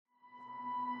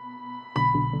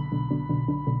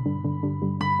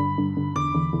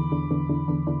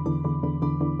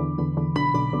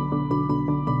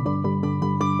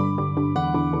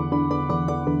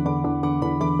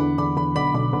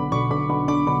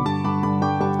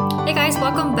guys,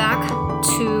 welcome back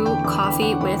to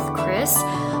Coffee with Chris.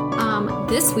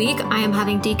 This week I am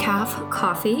having decaf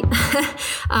coffee.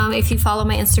 If you follow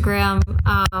my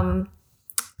Instagram,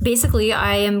 basically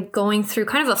I am going through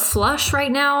kind of a flush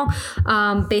right now.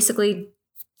 Basically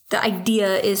the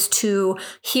idea is to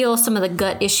heal some of the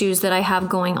gut issues that I have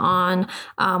going on,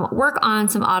 work on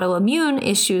some autoimmune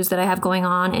issues that I have going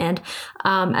on. And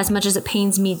as much as it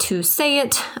pains me to say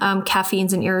it,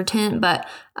 caffeine's an irritant, but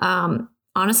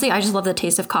honestly, I just love the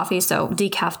taste of coffee, so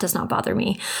decaf does not bother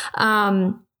me.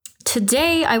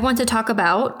 Today, I want to talk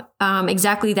about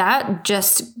exactly that,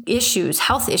 just issues,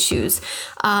 health issues,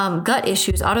 gut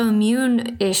issues,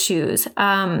 autoimmune issues.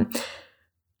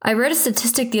 I read a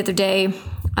statistic the other day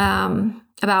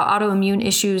about autoimmune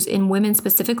issues in women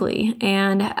specifically,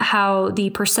 and how the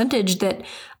percentage that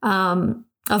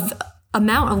of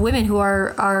amount of women who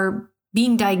are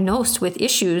being diagnosed with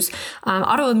issues,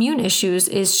 autoimmune issues,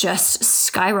 is just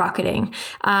skyrocketing.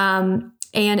 And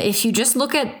if you just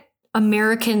look at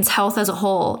Americans' health as a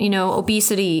whole, you know,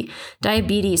 obesity,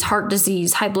 diabetes, heart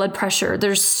disease, high blood pressure,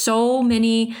 there's so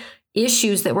many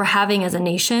issues that we're having as a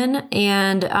nation.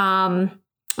 And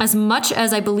as much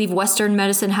as I believe Western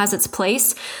medicine has its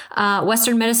place,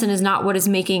 Western medicine is not what is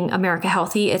making America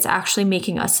healthy. It's actually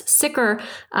making us sicker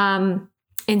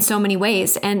in so many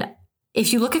ways. And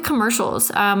if you look at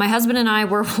commercials, my husband and I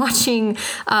were watching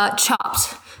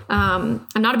Chopped. I'm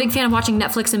not a big fan of watching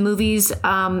Netflix and movies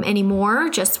anymore,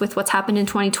 just with what's happened in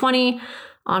 2020.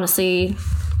 Honestly,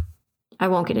 I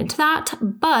won't get into that,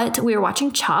 but we were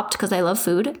watching Chopped because I love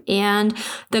food, and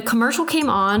the commercial came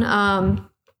on,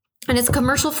 and it's a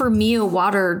commercial for Mio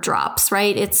water drops,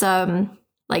 right? It's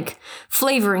like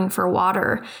flavoring for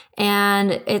water.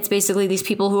 And it's basically these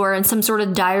people who are in some sort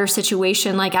of dire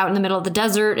situation, like out in the middle of the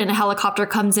desert, and a helicopter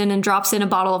comes in and drops in a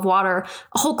bottle of water,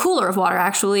 a whole cooler of water,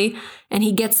 actually. And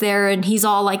he gets there and he's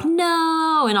all like,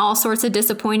 no, and all sorts of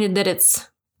disappointed that it's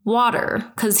water,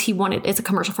 because it's a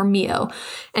commercial for Mio.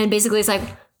 And basically it's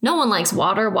like, no one likes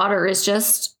water. Water is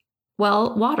just,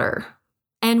 well, water.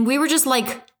 And we were just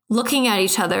like looking at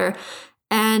each other,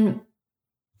 and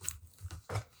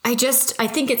I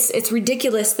think it's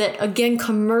ridiculous that, again,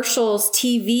 commercials,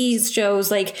 TV shows,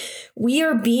 like, we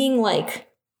are being like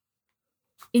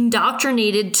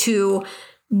indoctrinated to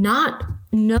not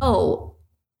know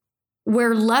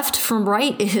where left from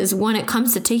right is when it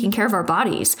comes to taking care of our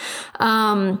bodies.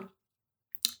 And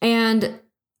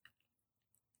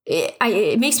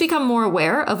it makes me become more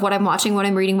aware of what I'm watching, what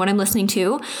I'm reading, what I'm listening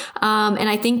to. And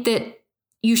I think that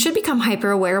you should become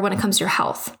hyper aware when it comes to your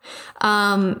health.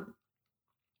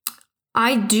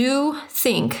 I do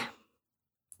think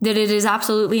that it is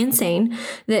absolutely insane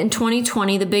that in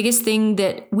 2020, the biggest thing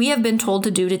that we have been told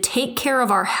to do to take care of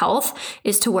our health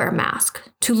is to wear a mask,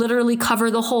 to literally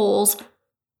cover the holes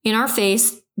in our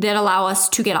face that allow us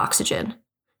to get oxygen.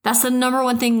 That's the number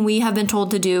one thing we have been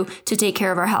told to do to take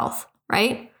care of our health,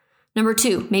 right? Number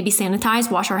two, maybe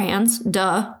sanitize, wash our hands.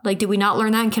 Duh. Like, did we not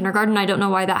learn that in kindergarten? I don't know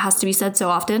why that has to be said so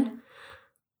often.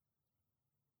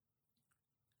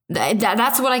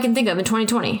 That's what I can think of in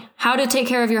 2020. How to take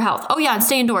care of your health. Oh yeah, and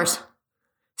stay indoors.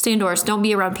 Stay indoors. Don't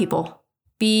be around people.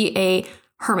 Be a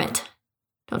hermit.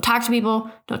 Don't talk to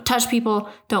people. Don't touch people.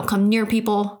 Don't come near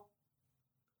people.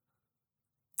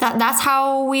 That's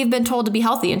how we've been told to be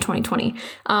healthy in 2020.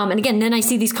 And again, then I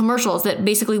see these commercials that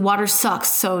basically water sucks,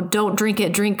 so don't drink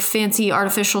it. Drink fancy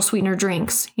artificial sweetener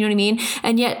drinks. You know what I mean?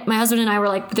 And yet my husband and I were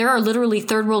like, there are literally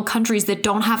third world countries that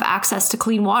don't have access to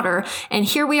clean water. And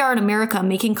here we are in America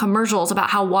making commercials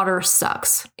about how water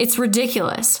sucks. It's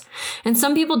ridiculous. And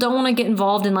some people don't want to get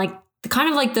involved in like kind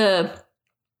of like the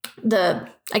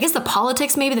I guess the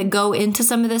politics maybe that go into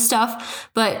some of this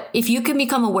stuff. But if you can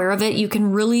become aware of it, you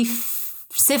can really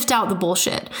sift out the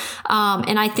bullshit.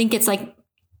 And I think it's like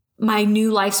my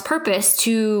new life's purpose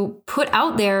to put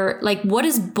out there, like, what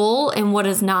is bull and what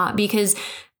is not, because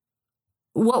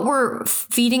what we're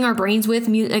feeding our brains with,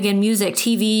 again, music,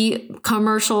 TV,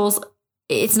 commercials,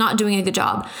 it's not doing a good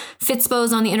job.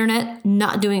 Fitspos on the internet,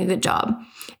 not doing a good job.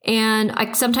 And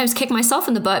I sometimes kick myself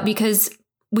in the butt because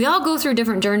we all go through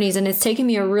different journeys, and it's taken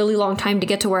me a really long time to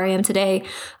get to where I am today.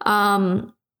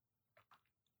 Even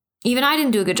I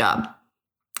didn't do a good job.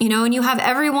 You know, and you have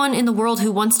everyone in the world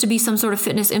who wants to be some sort of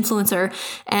fitness influencer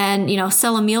and, you know,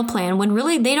 sell a meal plan when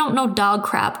really they don't know dog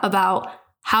crap about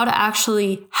how to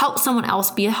actually help someone else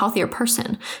be a healthier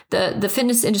person. The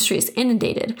fitness industry is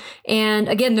inundated. And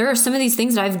again, there are some of these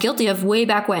things that I was guilty of way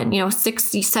back when,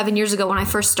 67 years ago when I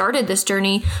first started this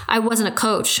journey. I wasn't a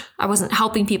coach. I wasn't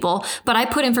helping people, but I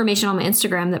put information on my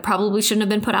Instagram that probably shouldn't have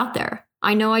been put out there.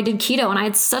 I know I did keto and I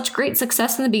had such great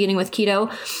success in the beginning with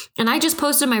keto, and I just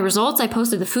posted my results. I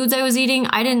posted the foods I was eating.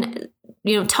 I didn't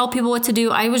tell people what to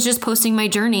do. I was just posting my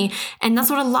journey. And that's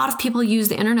what a lot of people use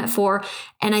the internet for.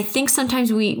 And I think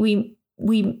sometimes we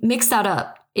mix that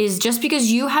up. Is just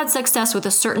because you had success with a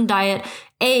certain diet,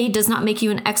 A, does not make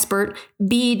you an expert,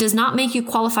 B, does not make you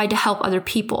qualified to help other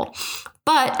people.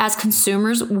 But as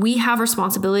consumers, we have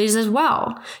responsibilities as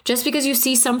well. Just because you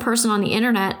see some person on the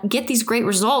internet get these great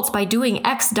results by doing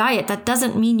X diet, that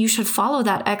doesn't mean you should follow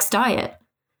that X diet.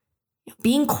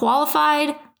 Being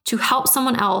qualified to help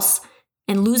someone else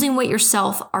and losing weight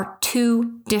yourself are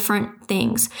two different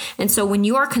things. And so when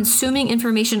you are consuming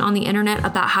information on the internet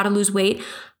about how to lose weight,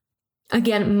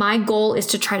 again, my goal is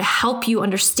to try to help you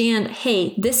understand,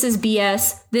 hey, this is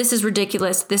BS, this is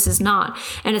ridiculous, this is not.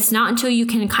 And it's not until you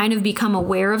can kind of become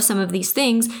aware of some of these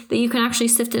things that you can actually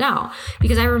sift it out.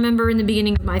 Because I remember in the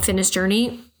beginning of my fitness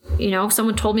journey,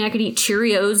 someone told me I could eat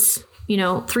Cheerios,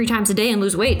 3 times a day and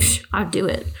lose weight. I'd do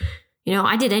it.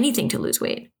 I did anything to lose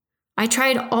weight. I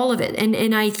tried all of it.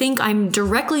 And I think I'm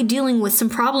directly dealing with some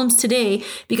problems today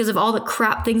because of all the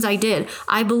crap things I did.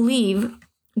 I believe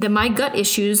that my gut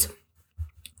issues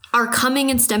are coming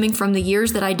and stemming from the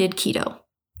years that I did keto.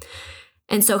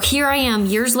 And so here I am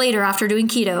years later after doing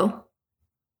keto.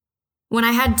 When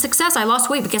I had success, I lost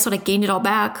weight, but guess what? I gained it all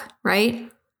back, right?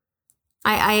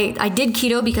 I did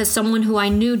keto because someone who I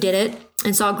knew did it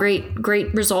and saw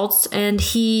great results, and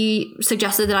he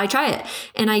suggested that I try it.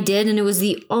 And I did, and it was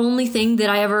the only thing that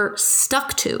I ever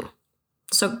stuck to.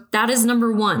 So that is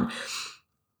number one.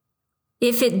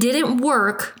 If it didn't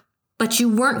work, but you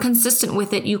weren't consistent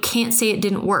with it, you can't say it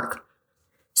didn't work.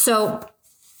 So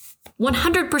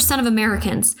 100% of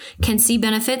Americans can see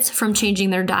benefits from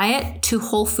changing their diet to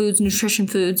whole foods, nutrition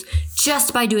foods,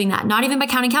 just by doing that. Not even by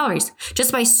counting calories,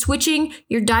 just by switching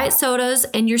your diet sodas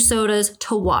and your sodas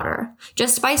to water,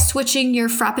 just by switching your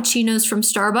Frappuccinos from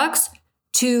Starbucks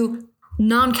to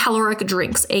non-caloric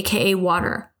drinks, aka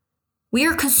water. We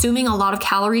are consuming a lot of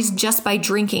calories just by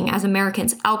drinking as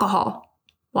Americans. Alcohol,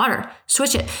 water,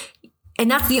 switch it. And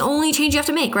that's the only change you have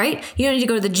to make, right? You don't need to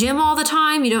go to the gym all the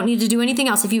time. You don't need to do anything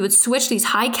else. If you would switch these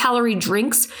high calorie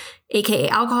drinks, aka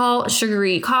alcohol,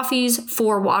 sugary coffees,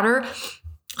 for water,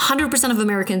 100% of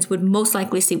Americans would most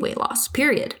likely see weight loss,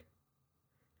 period.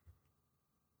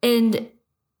 And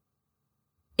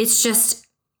it's just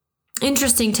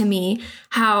interesting to me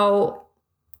how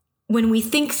when we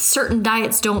think certain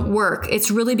diets don't work, it's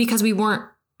really because we weren't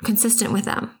consistent with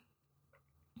them.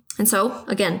 And so,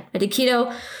 again, I did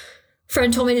keto.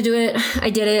 Friend told me to do it. I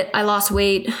did it. I lost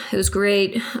weight. It was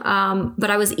great. But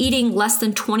I was eating less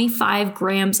than 25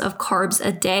 grams of carbs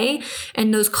a day.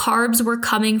 And those carbs were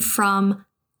coming from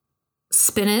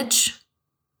spinach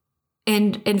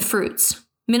and fruits,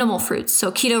 minimal fruits.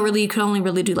 So keto really, you could only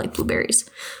really do like blueberries.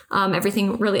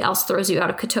 Everything really else throws you out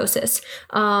of ketosis.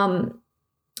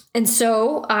 And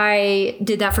so I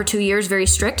did that for 2 years, very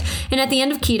strict. And at the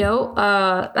end of keto,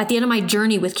 at the end of my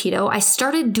journey with keto, I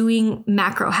started doing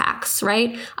macro hacks,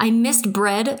 right? I missed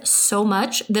bread so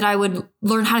much that I would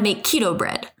learn how to make keto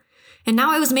bread. And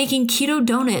now I was making keto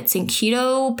donuts and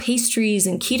keto pastries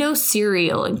and keto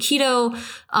cereal and keto,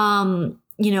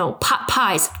 pot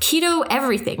pies, keto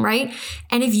everything, right?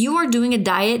 And if you are doing a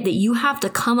diet that you have to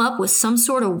come up with some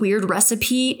sort of weird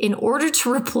recipe in order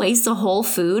to replace a whole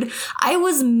food, I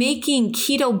was making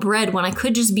keto bread when I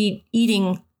could just be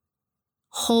eating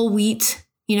whole wheat,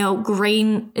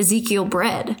 grain Ezekiel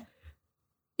bread.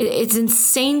 It's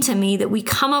insane to me that we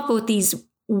come up with these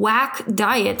whack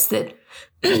diets that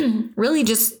really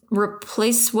just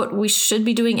replace what we should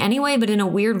be doing anyway, but in a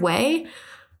weird way.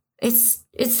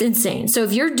 It's insane. So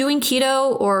if you're doing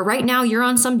keto or right now you're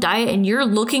on some diet and you're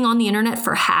looking on the internet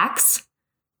for hacks,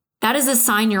 that is a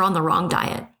sign you're on the wrong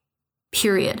diet,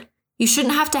 period. You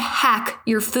shouldn't have to hack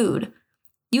your food.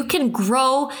 You can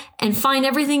grow and find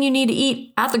everything you need to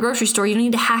eat at the grocery store. You don't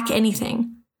need to hack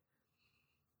anything.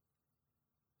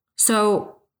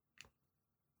 So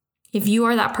if you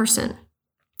are that person,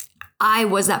 I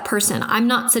was that person. I'm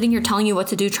not sitting here telling you what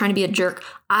to do, trying to be a jerk.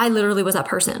 I literally was that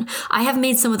person. I have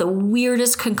made some of the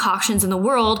weirdest concoctions in the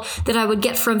world that I would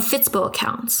get from Fitspo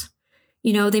accounts.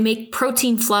 They make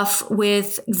protein fluff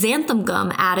with xanthan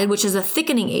gum added, which is a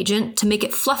thickening agent to make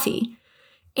it fluffy.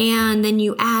 And then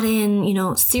you add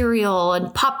in, cereal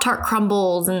and Pop-Tart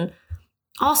crumbles and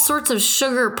all sorts of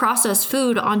sugar processed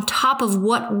food on top of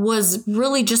what was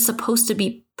really just supposed to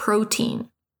be protein,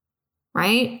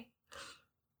 right?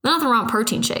 Nothing wrong with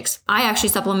protein shakes. I actually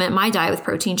supplement my diet with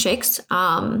protein shakes.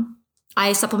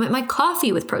 I supplement my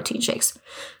coffee with protein shakes.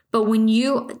 But when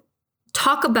you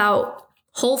talk about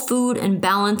whole food and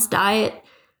balanced diet,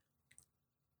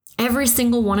 every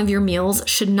single one of your meals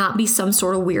should not be some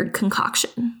sort of weird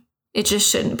concoction. It just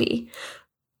shouldn't be.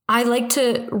 I like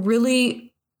to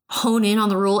really hone in on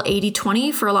the rule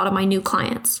 80-20 for a lot of my new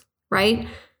clients, right?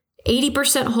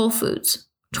 80% whole foods,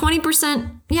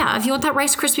 20%. Yeah. If you want that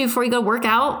Rice Krispie before you go work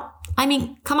out, I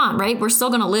mean, come on, right? We're still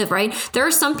going to live, right? There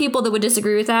are some people that would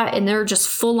disagree with that, and they're just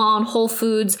full on whole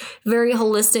foods, very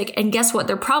holistic. And guess what?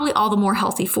 They're probably all the more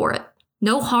healthy for it.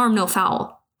 No harm, no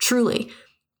foul, truly.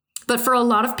 But for a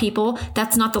lot of people,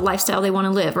 that's not the lifestyle they want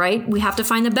to live, right? We have to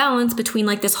find the balance between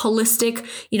like this holistic,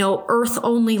 earth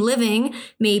only living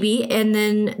maybe, and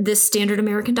then this standard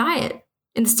American diet.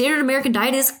 And the standard American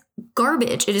diet is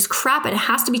garbage. It is crap. It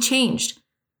has to be changed,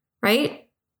 right?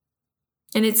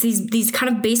 And it's these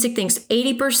kind of basic things.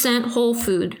 80% whole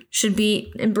food should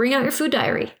be, and bring out your food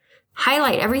diary.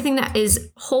 Highlight everything that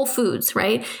is whole foods,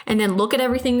 right? And then look at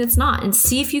everything that's not and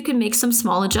see if you can make some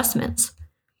small adjustments.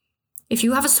 If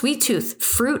you have a sweet tooth,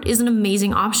 fruit is an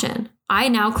amazing option. I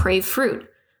now crave fruit.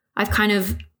 I've kind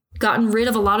of gotten rid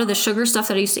of a lot of the sugar stuff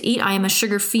that I used to eat. I am a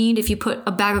sugar fiend. If you put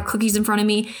a bag of cookies in front of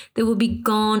me, they will be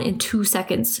gone in 2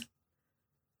 seconds.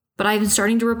 But I've been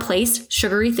starting to replace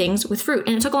sugary things with fruit.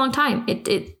 And it took a long time.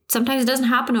 It sometimes it doesn't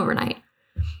happen overnight.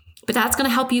 But that's going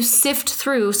to help you sift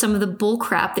through some of the bull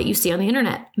crap that you see on the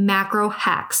internet. Macro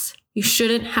hacks. You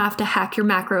shouldn't have to hack your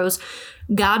macros.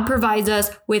 God provides us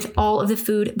with all of the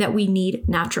food that we need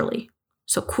naturally.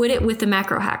 So quit it with the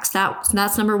macro hacks.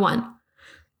 That's number one.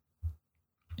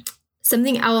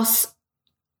 Something else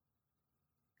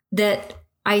that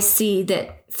I see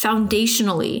that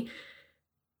foundationally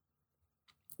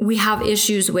we have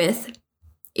issues with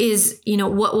is,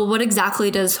 what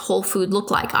exactly does whole food look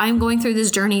like? I'm going through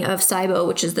this journey of SIBO,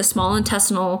 which is the small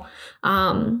intestinal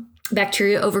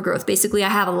bacteria overgrowth. Basically, I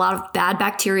have a lot of bad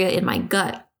bacteria in my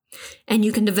gut. And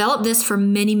you can develop this for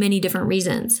many, many different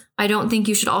reasons. I don't think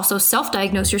you should also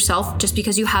self-diagnose yourself just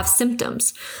because you have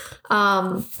symptoms.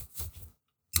 I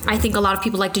think a lot of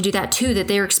people like to do that too, that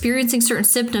they're experiencing certain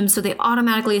symptoms, so they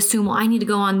automatically assume, well, I need to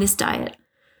go on this diet,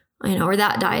 or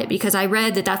that diet, because I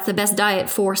read that that's the best diet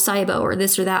for SIBO or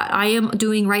this or that. I am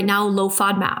doing right now low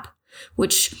FODMAP,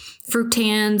 which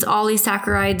fructans,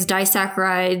 polysaccharides,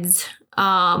 disaccharides,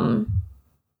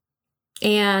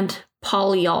 and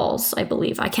polyols, I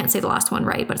believe. I can't say the last one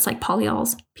right, but it's like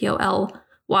polyols,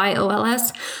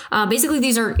 POLYOLS. Basically,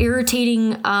 these are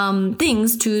irritating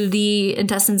things to the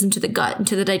intestines and to the gut and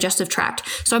to the digestive tract.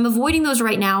 So I'm avoiding those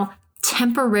right now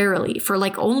temporarily for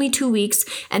like only 2 weeks,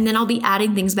 and then I'll be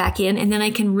adding things back in, and then I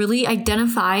can really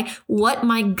identify what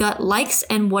my gut likes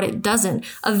and what it doesn't.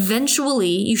 Eventually,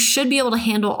 you should be able to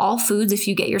handle all foods if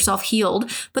you get yourself healed,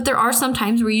 but there are some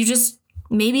times where you just,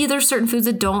 maybe there's certain foods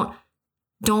that don't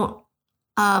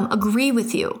agree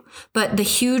with you. But the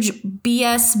huge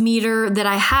BS meter that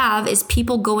I have is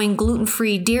people going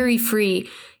gluten-free, dairy-free,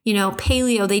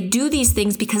 paleo. They do these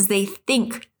things because they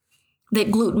think that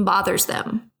gluten bothers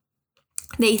them.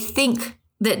 They think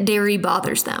that dairy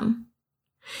bothers them.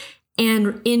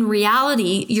 And in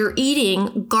reality, you're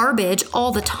eating garbage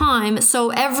all the time, so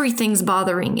everything's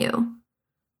bothering you.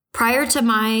 Prior to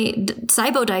my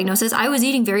SIBO diagnosis, I was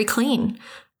eating very clean.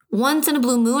 Once in a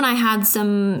blue moon, I had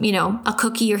some, a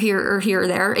cookie or here or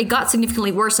there. It got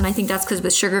significantly worse, and I think that's because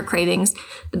with sugar cravings,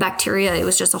 the bacteria, it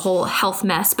was just a whole health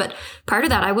mess. But prior to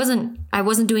that, I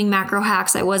wasn't doing macro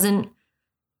hacks. I wasn't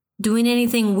doing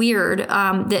anything weird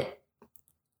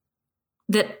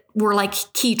that were like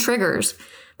key triggers.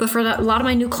 But for a lot of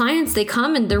my new clients, they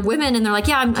come and they're women and they're like,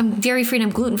 yeah, I'm dairy free and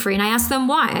I'm gluten free. And I ask them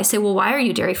why. I say, well, why are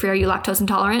you dairy free? Are you lactose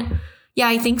intolerant? Yeah,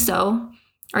 I think so.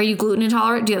 Are you gluten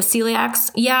intolerant? Do you have celiacs?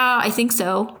 Yeah, I think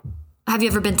so. Have you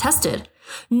ever been tested?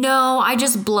 No, I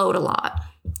just bloat a lot.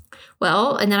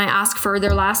 Well, and then I ask for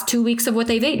their last 2 weeks of what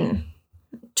they've eaten.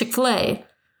 Chick-fil-A,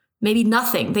 maybe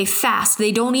nothing. They fast.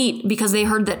 They don't eat because they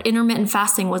heard that intermittent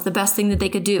fasting was the best thing that they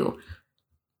could do.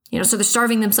 So they're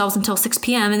starving themselves until 6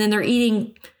 p.m. and then they're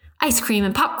eating ice cream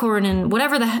and popcorn and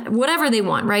whatever they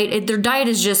want, right? Their diet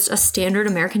is just a standard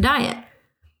American diet.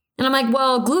 And I'm like,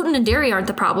 well, gluten and dairy aren't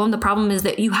the problem. The problem is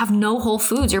that you have no whole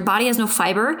foods. Your body has no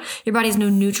fiber. Your body has no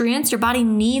nutrients. Your body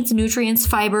needs nutrients,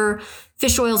 fiber,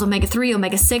 fish oils, omega-3,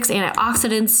 omega-6,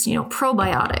 antioxidants,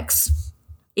 probiotics.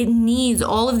 It needs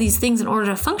all of these things in order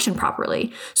to function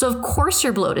properly. So of course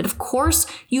you're bloated. Of course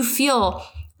you feel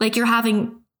like you're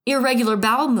having irregular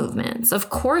bowel movements. Of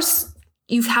course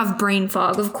you have brain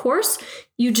fog. Of course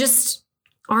you just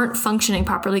aren't functioning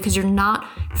properly because you're not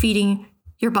feeding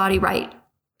your body right.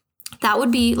 That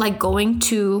would be like going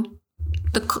to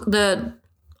the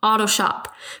auto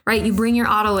shop, right? You bring your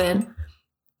auto in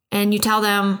and you tell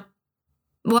them,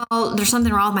 well, there's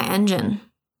something wrong with my engine.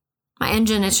 My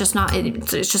engine, it's just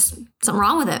something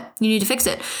wrong with it. You need to fix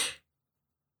it.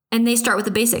 And they start with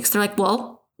the basics. They're like,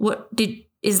 well,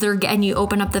 and you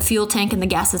open up the fuel tank and the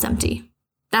gas is empty.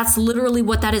 That's literally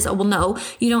what that is. Oh, well, no,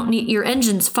 you don't need, your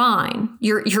engine's fine.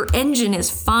 Your engine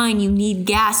is fine. You need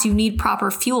gas. You need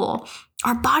proper fuel.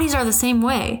 Our bodies are the same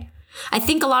way. I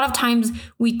think a lot of times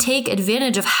we take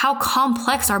advantage of how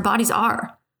complex our bodies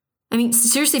are. I mean,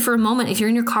 seriously, for a moment, if you're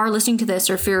in your car listening to this,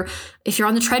 or if you're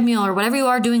on the treadmill or whatever you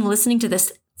are doing, listening to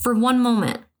this, for one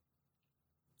moment,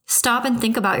 stop and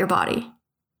think about your body.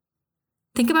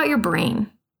 Think about your brain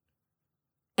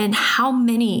and how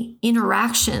many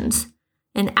interactions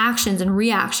and actions and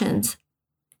reactions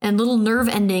and little nerve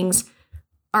endings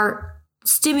are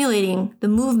stimulating the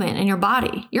movement in your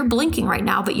body. You're blinking right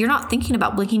now, but you're not thinking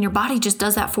about blinking. Your body just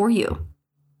does that for you.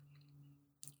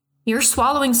 You're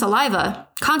swallowing saliva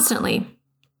constantly,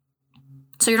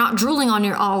 so you're not drooling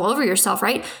all over yourself,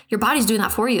 right? Your body's doing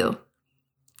that for you.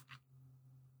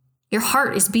 Your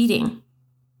heart is beating.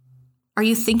 Are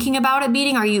you thinking about it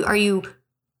beating? Are you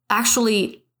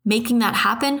actually making that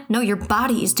happen? No, your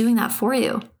body is doing that for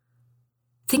you.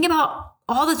 Think about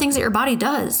all the things that your body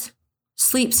does.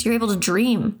 Sleeps, you're able to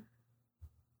dream.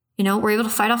 We're able to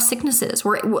fight off sicknesses.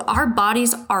 Our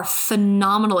bodies are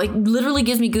phenomenal. It literally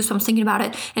gives me goosebumps thinking about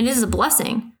it. And it is a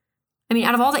blessing. I mean,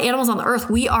 out of all the animals on the earth,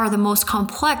 we are the most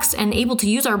complex and able to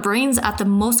use our brains at the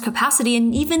most capacity.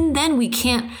 And even then, we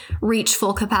can't reach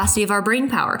full capacity of our brain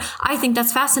power. I think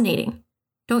that's fascinating.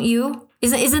 Don't you?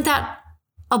 Isn't that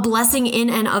a blessing in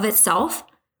and of itself?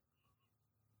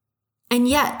 And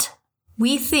yet,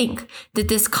 we think that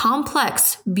this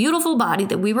complex, beautiful body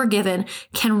that we were given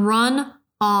can run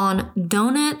on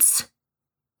donuts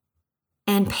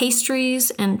and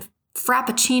pastries and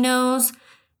frappuccinos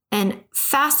and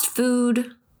fast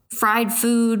food, fried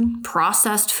food,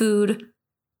 processed food.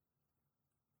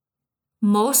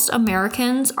 Most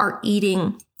Americans are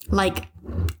eating like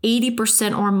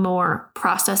 80% or more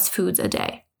processed foods a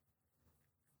day.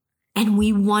 And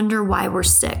we wonder why we're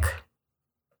sick.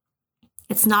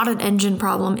 It's not an engine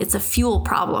problem, it's a fuel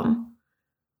problem.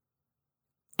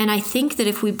 And I think that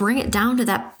if we bring it down to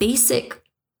that basic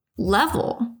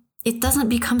level, it doesn't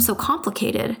become so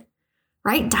complicated,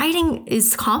 right? Dieting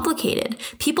is complicated.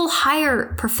 People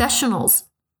hire professionals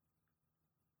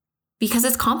because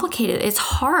it's complicated. It's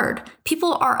hard.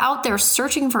 People are out there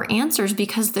searching for answers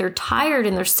because they're tired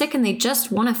and they're sick and they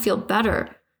just want to feel better.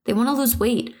 They want to lose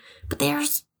weight. But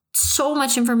there's so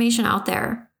much information out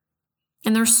there.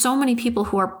 And there's so many people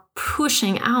who are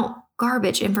pushing out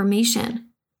garbage information.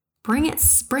 Bring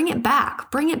it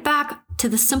back. Bring it back to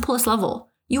the simplest level.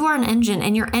 You are an engine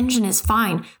and your engine is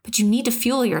fine, but you need to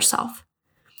fuel yourself.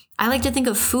 I like to think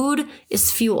of food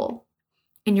as fuel,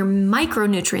 and your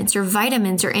micronutrients, your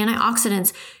vitamins, your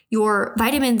antioxidants, your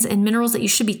vitamins and minerals that you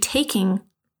should be taking,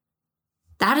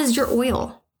 that is your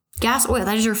oil, gas oil.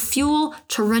 That is your fuel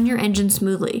to run your engine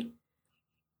smoothly.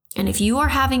 And if you are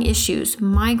having issues,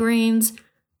 migraines,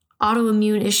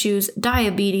 autoimmune issues,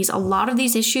 diabetes, a lot of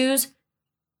these issues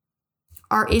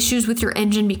are issues with your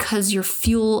engine because your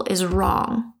fuel is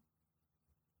wrong.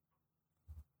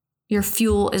 Your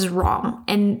fuel is wrong.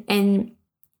 And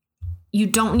you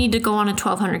don't need to go on a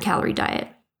 1,200 calorie diet.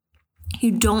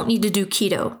 You don't need to do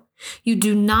keto. You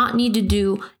do not need to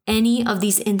do any of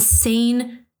these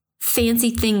insane, fancy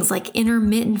things like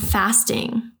intermittent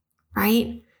fasting,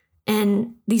 right?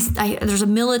 And there's a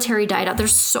military diet out.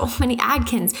 There's so many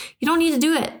Atkins. You don't need to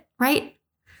do it, right?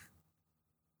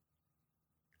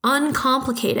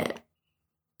 Uncomplicate it.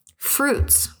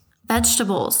 Fruits,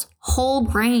 vegetables, whole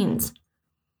grains.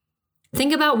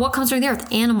 Think about what comes from the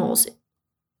earth. Animals.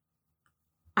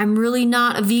 I'm really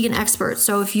not a vegan expert.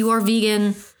 So if you are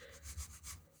vegan,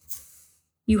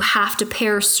 you have to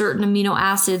pair certain amino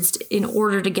acids in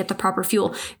order to get the proper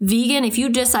fuel. Vegan, if you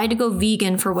decide to go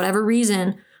vegan for whatever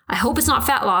reason, I hope it's not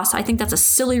fat loss. I think that's a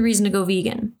silly reason to go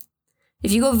vegan.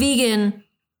 If you go vegan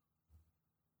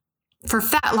for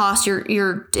fat loss,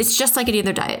 it's just like any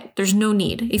other diet. There's no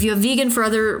need. If you have vegan for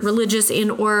other religious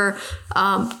or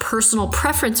personal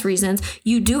preference reasons,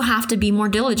 you do have to be more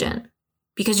diligent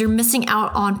because you're missing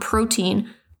out on protein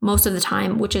most of the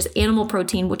time, which is animal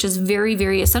protein, which is very,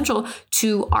 very essential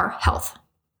to our health.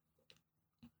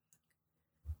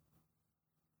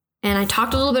 And I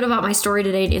talked a little bit about my story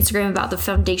today on Instagram about the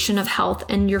foundation of health,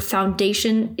 and your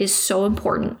foundation is so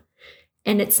important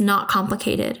and it's not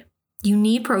complicated. You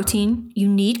need protein, you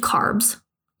need carbs.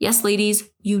 Yes, ladies,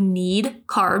 you need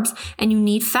carbs and you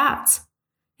need fats.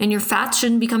 And your fats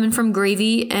shouldn't be coming from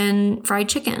gravy and fried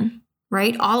chicken,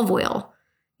 right? Olive oil.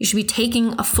 You should be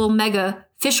taking a full mega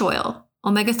fish oil.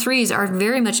 Omega-3s are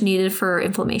very much needed for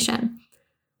inflammation.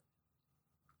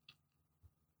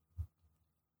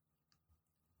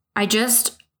 I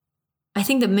just I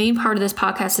think the main part of this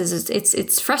podcast is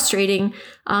it's frustrating,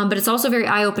 but it's also very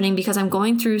eye-opening because I'm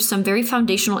going through some very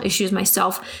foundational issues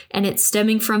myself, and it's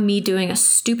stemming from me doing a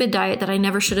stupid diet that I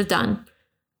never should have done.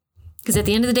 Because at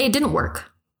the end of the day, it didn't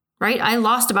work, right? I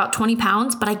lost about 20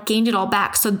 pounds, but I gained it all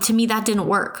back. So to me, that didn't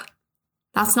work.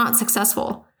 That's not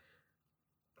successful.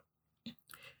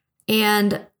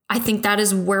 And I think that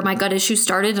is where my gut issues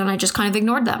started, and I just kind of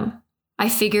ignored them. I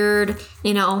figured,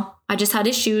 I just had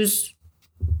issues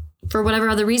for whatever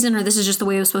other reason, or this is just the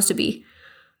way it was supposed to be.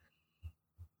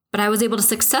 But I was able to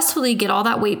successfully get all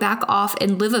that weight back off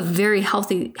and live a very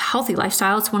healthy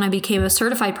lifestyle. It's when I became a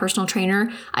certified personal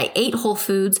trainer. I ate whole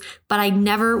foods, but I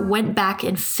never went back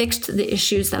and fixed the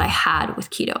issues that I had with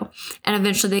keto. And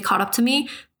eventually they caught up to me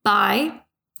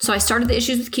so I started the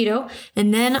issues with keto,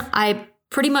 and then I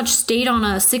pretty much stayed on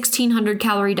a 1,600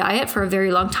 calorie diet for a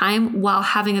very long time while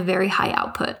having a very high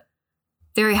output.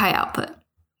 Very high output.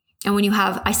 And when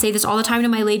I say this all the time to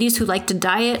my ladies who like to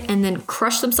diet and then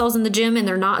crush themselves in the gym and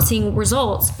they're not seeing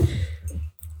results,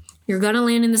 you're going to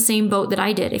land in the same boat that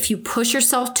I did. If you push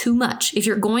yourself too much, if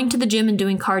you're going to the gym and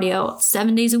doing cardio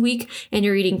 7 days a week and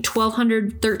you're eating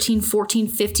 1,200, 13, 14,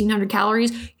 1,500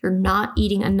 calories, you're not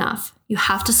eating enough. You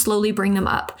have to slowly bring them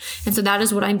up. And so that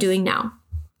is what I'm doing now.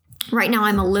 Right now,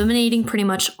 I'm eliminating pretty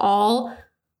much all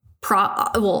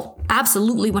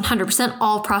absolutely 100%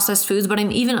 all processed foods, but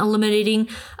I'm even eliminating,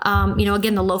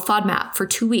 again, the low FODMAP for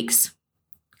 2 weeks,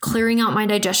 clearing out my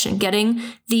digestion, getting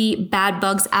the bad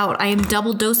bugs out. I am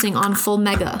double dosing on Full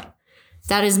Mega.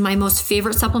 That is my most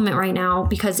favorite supplement right now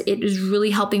because it is really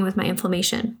helping with my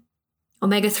inflammation.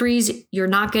 Omega-3s, you're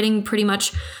not getting pretty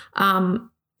much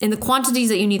in the quantities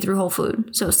that you need through whole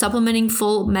food. So supplementing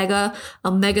Full Mega,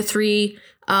 Omega-3,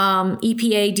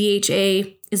 EPA,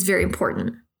 DHA is very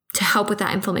important to help with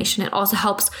that inflammation. It also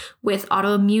helps with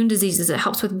autoimmune diseases. It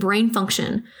helps with brain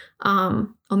function.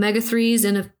 Omega-3s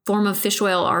in a form of fish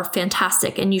oil are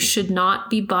fantastic, and you should not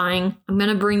be buying. I'm going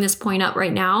to bring this point up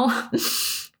right now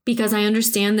because I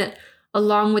understand that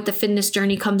along with the fitness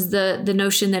journey comes the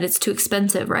notion that it's too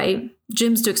expensive, right?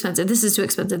 Gym's too expensive. This is too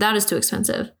expensive. That is too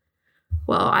expensive.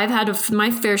 Well, I've had my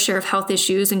fair share of health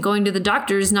issues, and going to the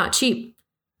doctor is not cheap.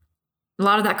 A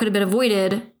lot of that could have been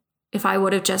avoided if I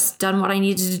would have just done what I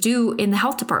needed to do in the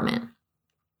health department.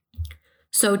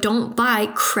 So don't buy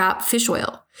crap fish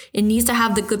oil. It needs to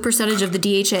have the good percentage of the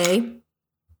DHA and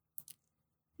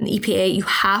the EPA. You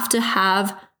have to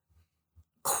have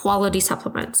quality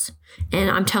supplements. And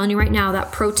I'm telling you right now,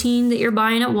 that protein that you're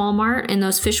buying at Walmart and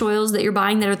those fish oils that you're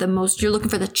buying that are you're looking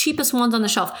for the cheapest ones on the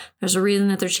shelf. There's a reason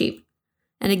that they're cheap.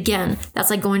 And again, that's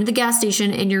like going to the gas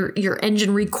station and your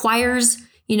engine requires,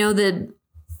 the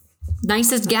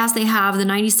nicest gas they have, the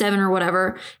 97 or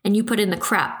whatever, and you put in the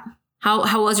crap.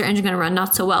 How was your engine going to run?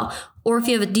 Not so well. Or if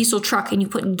you have a diesel truck and you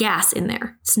put gas in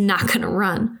there, it's not going to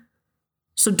run.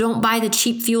 So don't buy the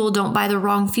cheap fuel. Don't buy the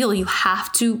wrong fuel. You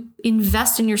have to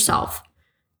invest in yourself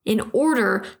in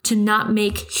order to not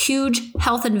make huge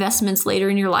health investments later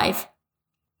in your life.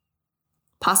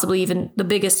 Possibly even the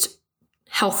biggest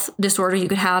health disorder you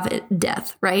could have,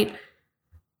 death, right?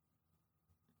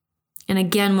 And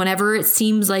again, whenever it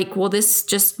seems like, well, this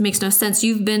just makes no sense.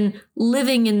 You've been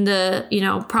living in the,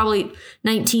 probably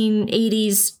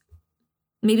 1980s.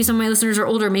 Maybe some of my listeners are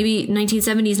older, maybe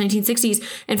 1970s, 1960s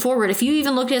and forward. If you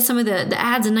even look at some of the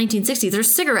ads in 1960s,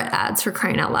 there's cigarette ads, for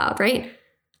crying out loud, right?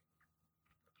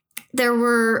 There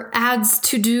were ads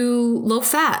to do low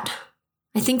fat.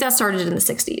 I think that started in the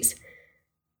 60s.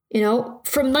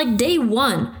 From like day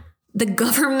one, the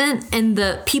government and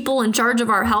the people in charge of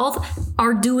our health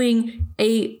are doing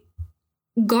a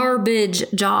garbage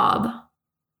job.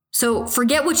 So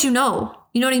forget what you know.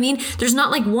 You know what I mean? There's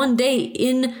not like one day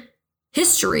in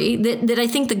history that I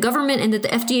think the government and that the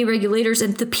FDA regulators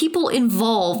and the people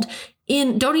involved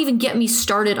in, don't even get me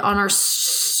started on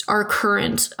our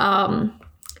current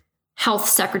health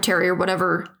secretary or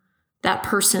whatever that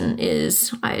person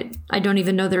is. I don't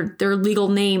even know their legal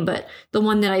name, but the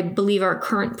one that I believe our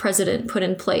current president put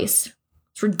in place.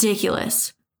 It's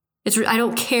ridiculous. I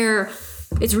don't care.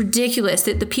 It's ridiculous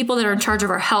that the people that are in charge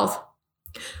of our health,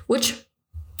 which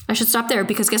I should stop there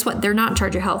because guess what? They're not in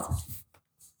charge of health.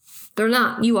 They're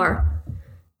not. You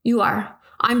are.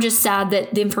 I'm just sad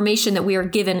that the information that we are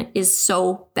given is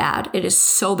so bad. It is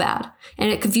so bad. And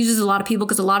it confuses a lot of people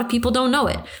because a lot of people don't know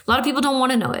it. A lot of people don't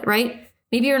want to know it, right?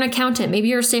 Maybe you're an accountant. Maybe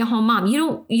you're a stay-at-home mom.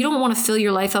 You don't want to fill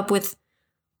your life up with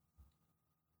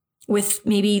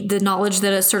maybe the knowledge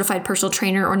that a certified personal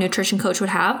trainer or nutrition coach would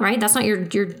have, right? That's not your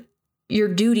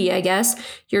duty, I guess.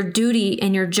 Your duty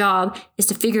and your job is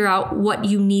to figure out what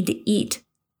you need to eat.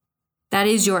 That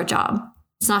is your job.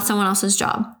 It's not someone else's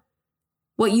job.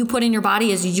 What you put in your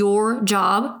body is your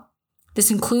job. This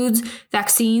includes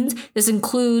vaccines. This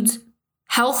includes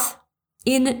health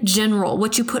in general.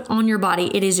 What you put on your body,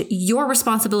 it is your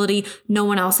responsibility, no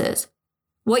one else's.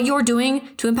 What you're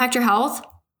doing to impact your health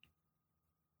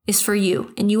is for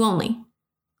you and you only.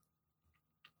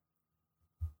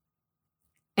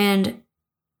 And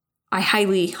I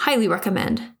highly, highly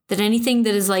recommend that anything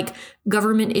that is like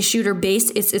government issued or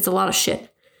based, it's a lot of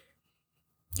shit.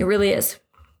 It really is.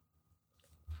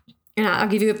 And I'll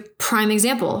give you a prime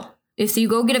example. If you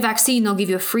go get a vaccine, they'll give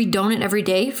you a free donut every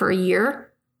day for a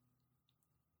year.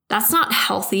 That's not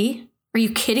healthy. Are you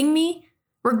kidding me?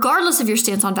 Regardless of your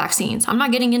stance on vaccines, I'm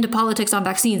not getting into politics on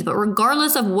vaccines, but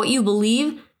regardless of what you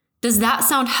believe, does that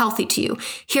sound healthy to you?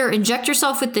 Here, inject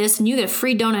yourself with this and you get a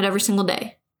free donut every single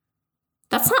day.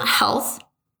 That's not health.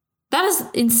 That is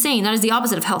insane. That is the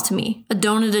opposite of health to me. A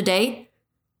donut a day.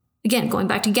 Again, going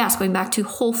back to gas, going back to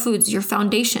whole foods, your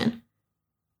foundation.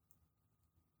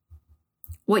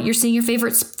 What you're seeing your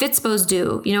favorite Fitspos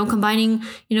do, combining,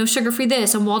 sugar-free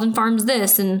this and Walden Farms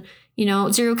this and,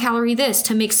 0 calorie this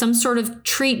to make some sort of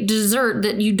treat dessert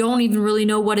that you don't even really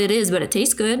know what it is, but it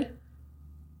tastes good.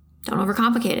 Don't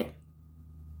overcomplicate it.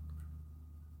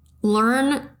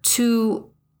 Learn to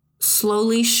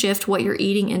slowly shift what you're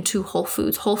eating into whole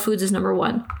foods. Whole foods is number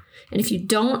one. And if you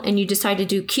don't, and you decide to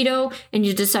do keto, and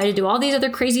you decide to do all these other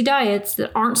crazy diets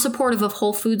that aren't supportive of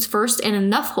whole foods first and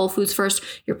enough whole foods first,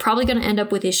 you're probably going to end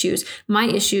up with issues. My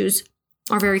issues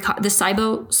are the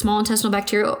SIBO, small intestinal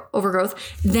bacterial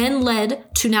overgrowth, then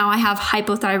led to now I have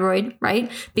hypothyroid,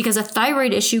 right? Because a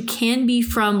thyroid issue can be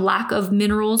from lack of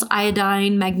minerals,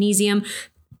 iodine, magnesium.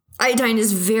 Iodine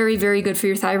is very, very good for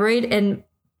your thyroid, and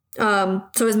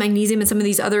so is magnesium and some of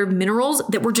these other minerals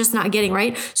that we're just not getting,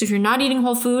 right? So if you're not eating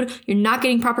whole food, you're not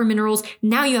getting proper minerals,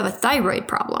 now you have a thyroid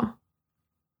problem.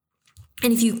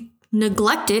 And if you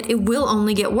neglect it, it will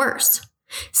only get worse.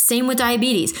 Same with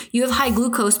diabetes. You have high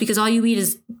glucose because all you eat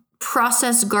is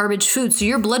processed garbage food. So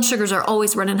your blood sugars are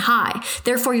always running high.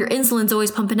 Therefore, your insulin's always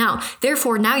pumping out.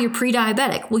 Therefore, now you're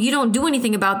pre-diabetic. Well, you don't do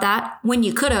anything about that when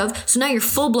you could have. So now you're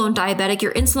full-blown diabetic,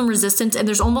 you're insulin resistant, and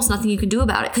there's almost nothing you can do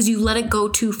about it because you let it go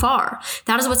too far.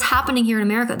 That is what's happening here in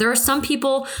America. There are some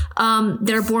people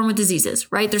that are born with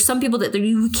diseases, right? There's some people that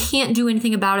you can't do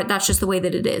anything about it. That's just the way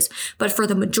that it is. But for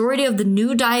the majority of the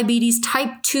new diabetes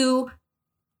type 2,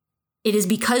 it is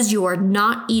because you are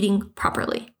not eating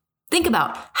properly. Think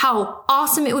about how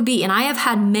awesome it would be. And I have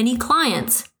had many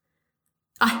clients,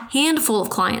 a handful of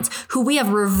clients, who we have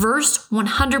reversed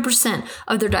 100%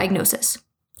 of their diagnosis.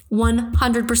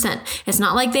 100%. It's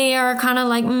not like they are kind of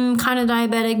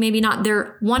diabetic, maybe not.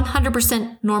 They're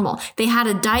 100% normal. They had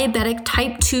a diabetic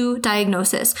type 2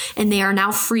 diagnosis, and they are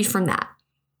now free from that.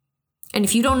 And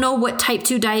if you don't know what type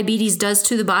 2 diabetes does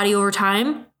to the body over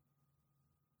time,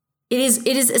 it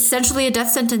is essentially a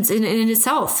death sentence in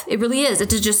itself. It really is. It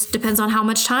just depends on how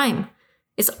much time.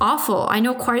 It's awful. I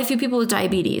know quite a few people with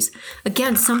diabetes.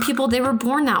 Again, some people, they were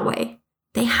born that way.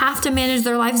 They have to manage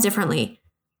their lives differently.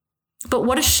 But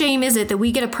what a shame is it that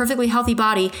we get a perfectly healthy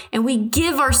body and we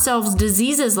give ourselves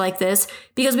diseases like this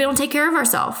because we don't take care of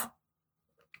ourselves.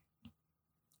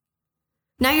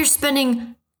 Now you're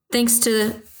spending, thanks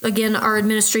to, again, our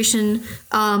administration,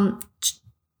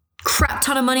 crap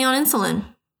ton of money on insulin.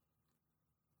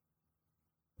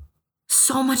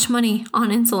 So much money on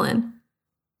insulin,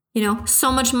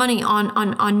 so much money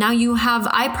on now you have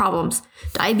eye problems.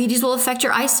 Diabetes will affect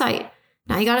your eyesight.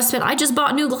 Now you got to spend, I just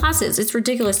bought new glasses. It's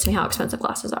ridiculous to me how expensive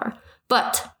glasses are,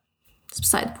 but it's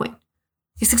beside the point.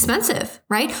 It's expensive,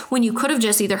 right? When you could have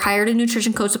just either hired a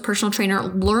nutrition coach, a personal trainer,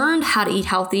 learned how to eat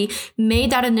healthy,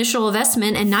 made that initial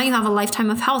investment, and now you have a lifetime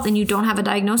of health and you don't have a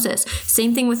diagnosis.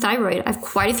 Same thing with thyroid. I have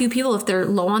quite a few people, if they're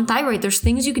low on thyroid, there's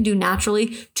things you can do naturally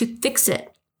to fix it.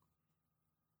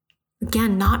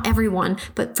 Again, not everyone,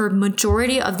 but for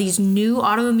majority of these new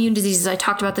autoimmune diseases, I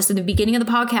talked about this in the beginning of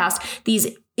the podcast,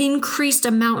 these increased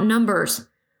amount numbers,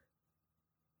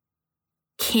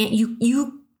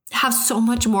 you have so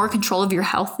much more control of your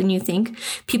health than you think.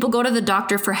 People go to the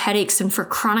doctor for headaches and for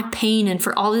chronic pain and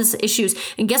for all these issues.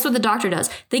 And guess what the doctor does?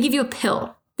 They give you a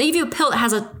pill. They give you a pill that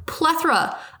has a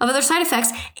plethora of other side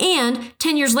effects. And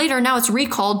 10 years later, now it's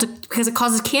recalled because it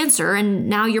causes cancer. And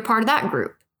now you're part of that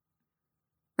group,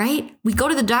 right? We go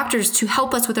to the doctors to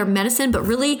help us with our medicine, but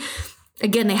really,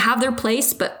 again, they have their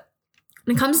place. But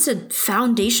when it comes to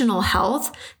foundational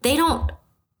health, they don't.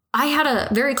 I had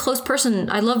a very close person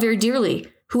I love very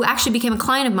dearly who actually became a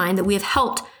client of mine that we have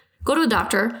helped go to a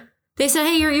doctor. They said,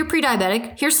 hey, you're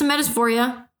pre-diabetic. Here's some medicine for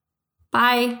you.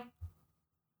 Bye.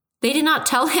 They did not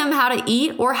tell him how to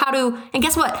eat or how to, and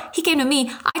guess what? He came to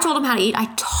me. I told him how to eat.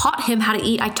 I taught him how to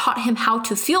eat. I taught him how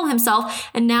to fuel himself.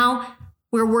 And now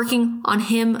we're working on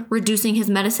him reducing his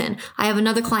medicine. I have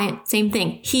another client, same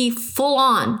thing. He full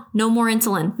on, no more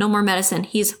insulin, no more medicine.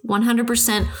 He's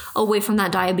 100% away from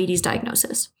that diabetes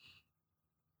diagnosis.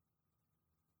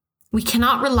 We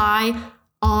cannot rely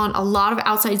on a lot of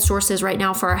outside sources right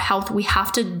now for our health. We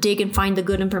have to dig and find the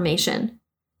good information.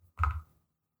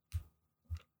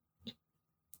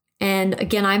 And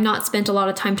again, I've not spent a lot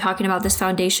of time talking about this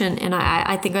foundation, and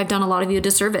I think I've done a lot of you a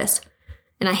disservice,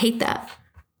 and I hate that.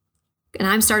 And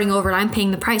I'm starting over and I'm paying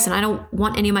the price, and I don't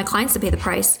want any of my clients to pay the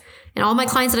price. And all my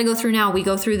clients that I go through now, we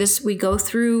go through,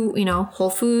 Whole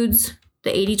Foods,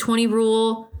 the 80-20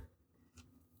 rule.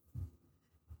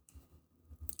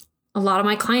 A lot of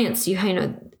my clients,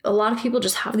 a lot of people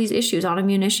just have these issues,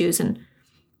 autoimmune issues, and,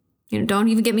 don't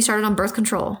even get me started on birth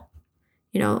control.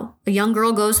 A young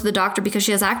girl goes to the doctor because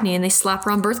she has acne and they slap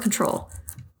her on birth control.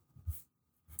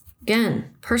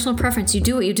 Again, personal preference. You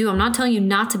do what you do. I'm not telling you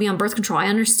not to be on birth control. I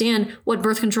understand what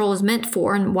birth control is meant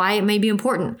for and why it may be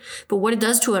important. But what it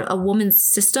does to a woman's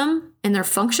system and their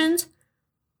functions,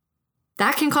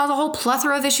 that can cause a whole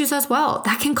plethora of issues as well.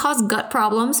 That can cause gut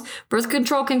problems. Birth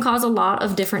control can cause a lot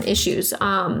of different issues.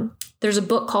 There's a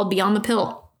book called Beyond the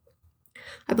Pill.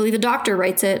 I believe a doctor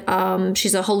writes it.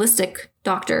 She's a holistic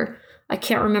doctor. I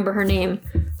can't remember her name.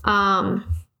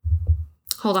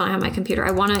 Hold on, I have my computer.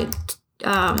 I want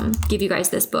to give you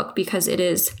guys this book because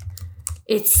it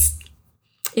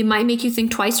might make you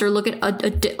think twice or look at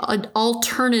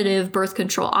alternative birth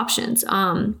control options.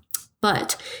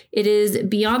 But it is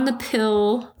Beyond the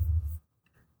Pill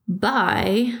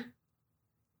by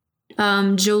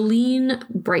Jolene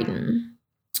Brighten.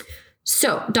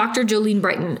 So Dr. Jolene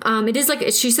Brighten. It is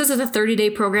she says it's a 30-day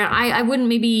program. I wouldn't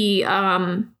maybe...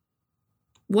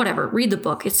 whatever, read the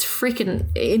book. It's freaking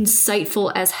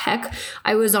insightful as heck.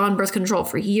 I was on birth control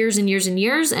for years and years and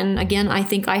years. And again, I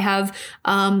think I have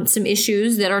some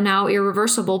issues that are now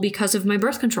irreversible because of my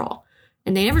birth control.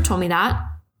 And they never told me that,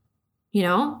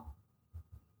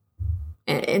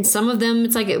 and some of them,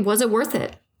 it's was it worth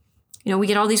it? We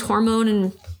get all these hormone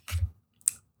and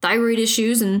thyroid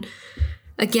issues. And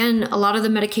again, a lot of the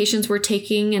medications we're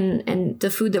taking and the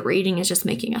food that we're eating is just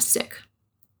making us sick.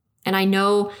 And I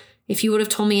know if you would have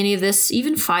told me any of this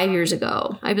even 5 years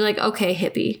ago, I'd be like, okay,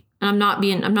 hippie. And I'm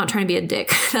not trying to be a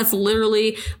dick. That's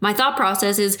literally my thought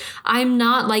process is I'm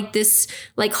not like this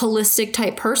holistic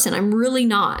type person. I'm really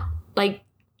not.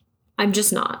 I'm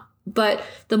just not. But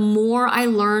the more I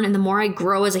learn and the more I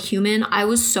grow as a human, I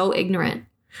was so ignorant.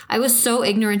 I was so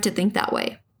ignorant to think that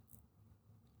way.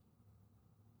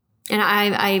 And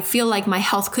I feel like my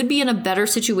health could be in a better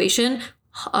situation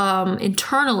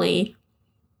internally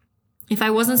if I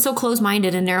wasn't so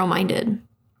close-minded and narrow-minded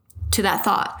to the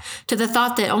thought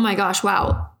that, oh my gosh,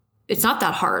 wow, it's not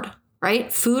that hard,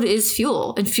 right? Food is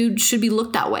fuel and food should be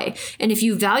looked that way. And if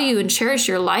you value and cherish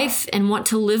your life and want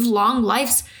to live long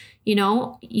lives,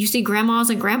 you see grandmas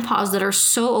and grandpas that are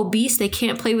so obese, they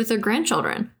can't play with their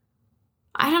grandchildren.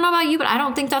 I don't know about you, but I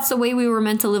don't think that's the way we were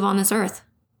meant to live on this earth.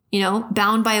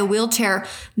 Bound by a wheelchair,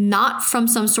 not from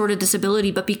some sort of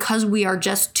disability, but because we are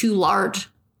just too large.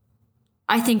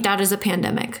 I think that is a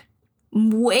pandemic,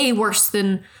 way worse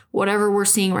than whatever we're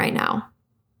seeing right now.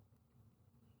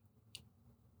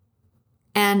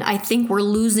 And I think we're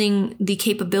losing the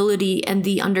capability and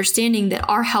the understanding that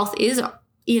our health is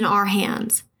in our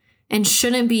hands and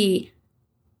shouldn't be,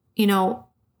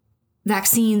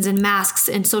 vaccines and masks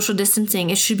and social distancing.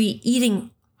 It should be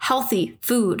eating healthy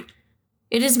food.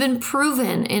 It has been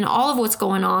proven in all of what's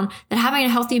going on that having a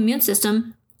healthy immune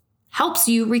system helps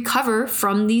you recover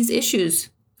from these issues,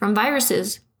 from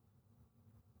viruses,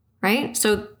 right?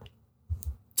 So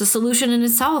it's a solution in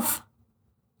itself.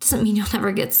 Doesn't mean you'll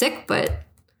never get sick, but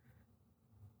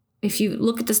if you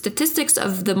look at the statistics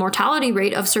of the mortality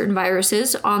rate of certain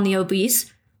viruses on the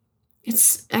obese,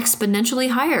 it's exponentially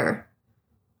higher.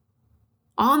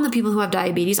 On the people who have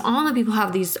diabetes, on the people who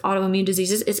have these autoimmune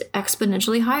diseases, it's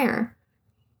exponentially higher.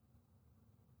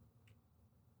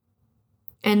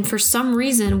 And for some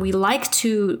reason, we like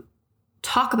to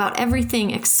talk about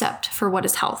everything except for what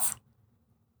is health,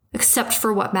 except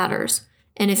for what matters.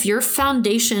 And if your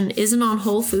foundation isn't on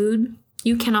whole food,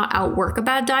 you cannot outwork a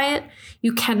bad diet.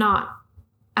 You cannot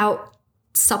out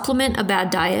supplement a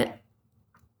bad diet.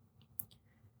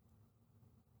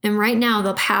 And right now,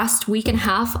 the past week and a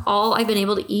half, all I've been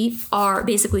able to eat are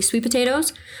basically sweet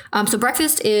potatoes. So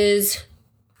breakfast is,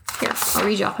 here, I'll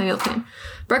read you off my meal plan.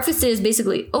 Breakfast is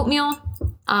basically oatmeal,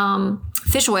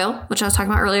 fish oil, which I was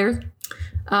talking about earlier,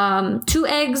 2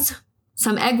 eggs,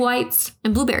 some egg whites,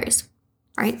 and blueberries.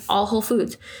 right? All whole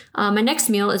foods. My next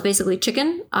meal is basically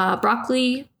chicken,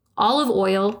 broccoli, olive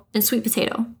oil, and sweet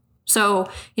potato. So,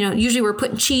 usually we're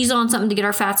putting cheese on something to get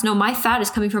our fats. No, my fat is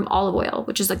coming from olive oil,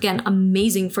 which is, again,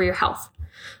 amazing for your health.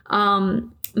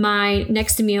 My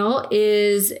next meal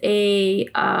is a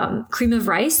cream of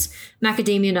rice,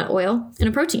 macadamia nut oil, and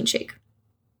a protein shake.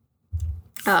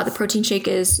 The protein shake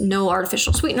is no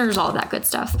artificial sweeteners, all of that good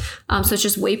stuff. So it's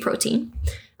just whey protein.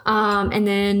 And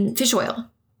then fish oil.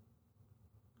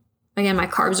 Again, my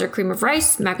carbs are cream of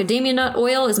rice. Macadamia nut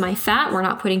oil is my fat. We're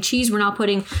not putting cheese. We're not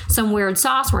putting some weird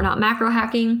sauce. We're not macro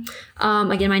hacking.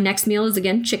 Again, my next meal is,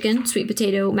 again, chicken, sweet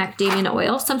potato, macadamia nut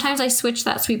oil. Sometimes I switch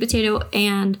that sweet potato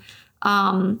and,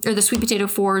 or the sweet potato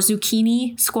for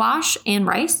zucchini, squash, and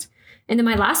rice. And then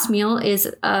my last meal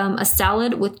is a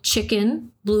salad with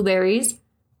chicken, blueberries,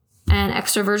 and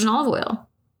extra virgin olive oil.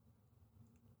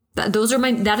 That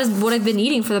is what I've been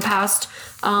eating for the past,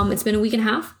 it's been a week and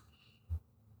a half.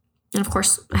 And of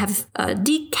course, I have a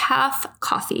decaf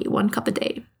coffee, 1 cup a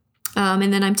day.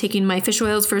 And then I'm taking my fish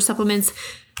oils for supplements,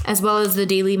 as well as the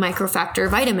daily Microfactor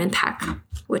vitamin pack,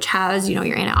 which has, your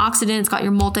antioxidant. It's got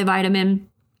your multivitamin.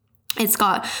 It's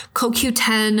got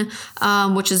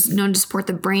CoQ10, which is known to support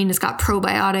the brain. It's got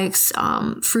probiotics,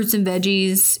 fruits and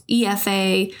veggies,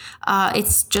 EFA.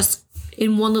 It's just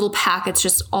in one little pack. It's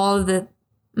just all of the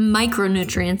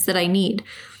micronutrients that I need.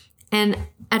 And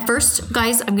at first,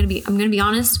 guys, I'm gonna be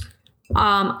honest.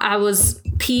 I was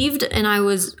peeved and I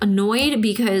was annoyed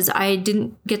because I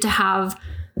didn't get to have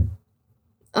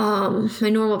my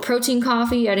normal protein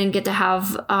coffee. I didn't get to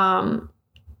have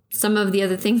some of the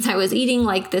other things I was eating,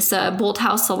 like this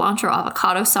Bolthouse cilantro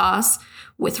avocado sauce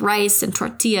with rice and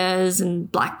tortillas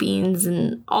and black beans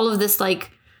and all of this other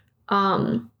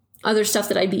stuff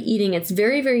that I'd be eating. It's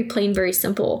very, very plain, very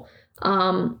simple.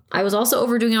 I was also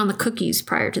overdoing it on the cookies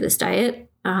prior to this diet.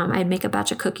 I'd make a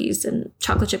batch of cookies, and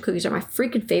chocolate chip cookies are my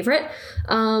freaking favorite.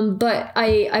 But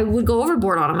I would go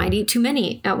overboard on them. I'd eat too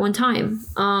many at one time.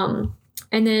 And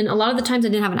then a lot of the times I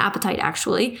didn't have an appetite,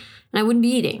 actually, and I wouldn't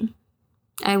be eating.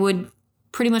 I would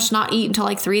pretty much not eat until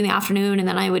 3 p.m, and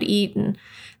then I would eat. And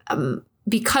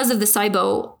because of the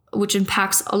SIBO, which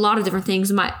impacts a lot of different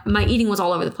things, my eating was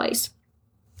all over the place.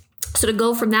 So to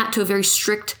go from that to a very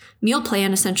strict meal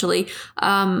plan, essentially,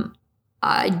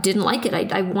 I didn't like it.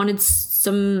 I wanted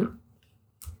some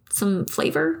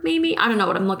flavor, maybe. I don't know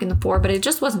what I'm looking for, but it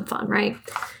just wasn't fun, right?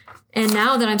 And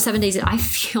now that I'm 7 days in, I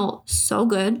feel so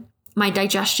good. My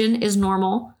digestion is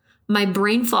normal. My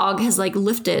brain fog has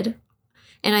lifted.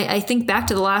 And I think back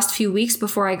to the last few weeks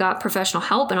before I got professional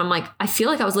help, and I'm like, I feel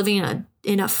like I was living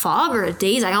in a fog or a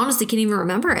daze. I honestly can't even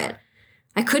remember it.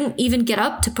 I couldn't even get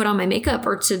up to put on my makeup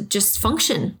or to just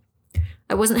function.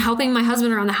 I wasn't helping my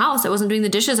husband around the house. I wasn't doing the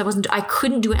dishes. I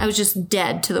couldn't do it. I was just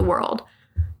dead to the world.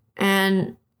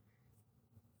 And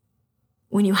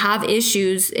when you have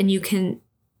issues and you can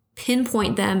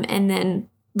pinpoint them, and then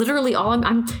literally all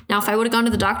I'm now, if I would have gone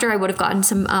to the doctor, I would have gotten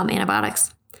some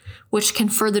antibiotics, which can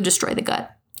further destroy the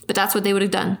gut. But that's what they would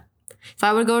have done. If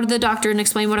I would go to the doctor and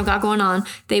explain what I've got going on,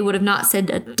 they would have not said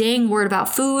a dang word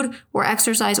about food or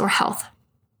exercise or health.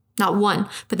 Not one,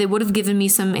 but they would have given me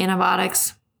some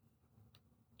antibiotics.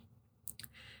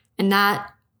 And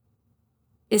that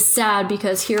is sad,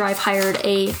 because here I've hired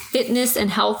a fitness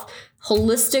and health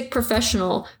holistic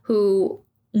professional who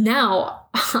now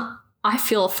I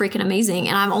feel freaking amazing,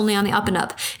 and I'm only on the up and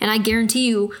up. And I guarantee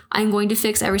you I'm going to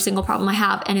fix every single problem I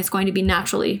have, and it's going to be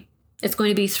naturally. It's going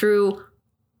to be through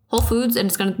whole foods, and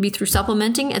it's going to be through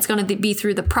supplementing. It's going to be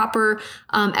through the proper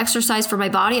exercise for my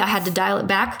body. I had to dial it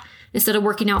back. Instead of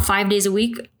working out 5 days a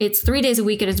week, it's 3 days a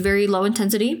week, and it's very low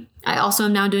intensity. I also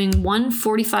am now doing 1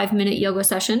 45-minute yoga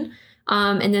session,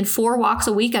 and then 4 walks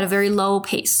a week at a very low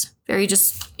pace, very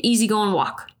just easygoing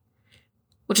walk,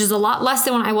 which is a lot less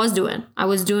than what I was doing. I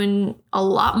was doing a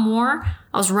lot more.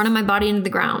 I was running my body into the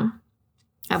ground.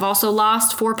 I've also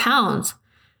lost 4 pounds,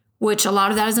 which a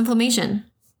lot of that is inflammation.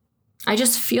 I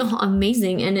just feel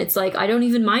amazing, and it's I don't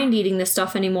even mind eating this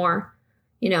stuff anymore,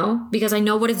 because I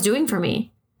know what it's doing for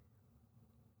me.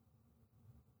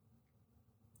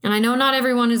 And I know not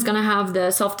everyone is going to have the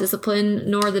self-discipline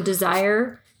nor the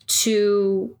desire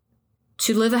to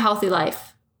live a healthy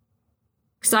life.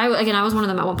 Because I was one of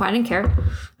them at one point. I didn't care.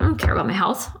 I don't care about my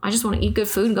health. I just want to eat good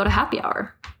food and go to happy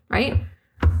hour, right?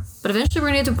 But eventually we're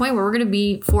going to get to a point where we're going to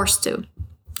be forced to.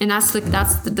 And that's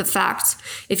the fact.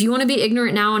 If you want to be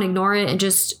ignorant now and ignore it and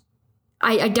just,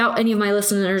 I doubt any of my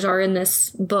listeners are in this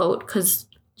boat, because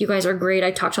you guys are great. I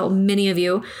talk to many of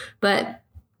you, but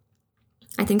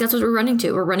I think that's what we're running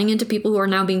to. We're running into people who are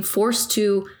now being forced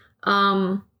to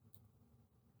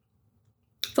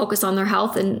focus on their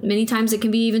health, and many times it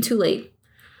can be even too late.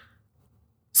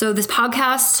 So this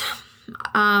podcast,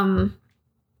 I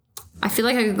feel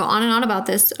like I could go on and on about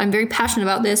this. I'm very passionate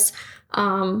about this.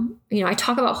 I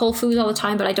talk about whole foods all the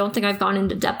time, but I don't think I've gone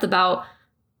into depth about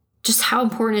just how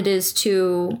important it is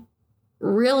to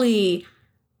really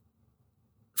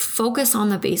focus on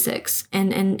the basics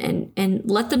and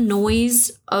let the noise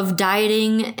of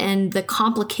dieting and the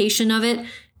complication of it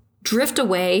drift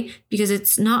away, because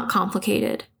it's not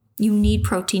complicated. You need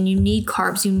protein, you need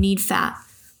carbs, you need fat,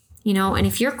 and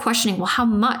if you're questioning, well, how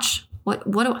much,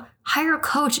 hire a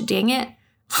coach, dang it.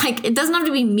 Like, it doesn't have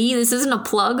to be me. This isn't a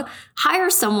plug.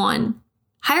 Hire someone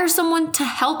to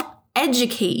help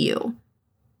educate you.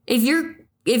 If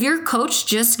your coach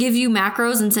just gives you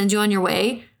macros and sends you on your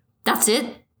way, that's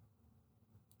it.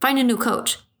 Find a new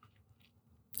coach.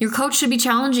 Your coach should be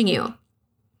challenging you.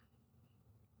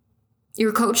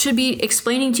 Your coach should be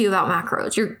explaining to you about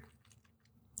macros.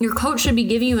 Your coach should be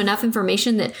giving you enough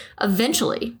information that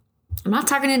eventually, I'm not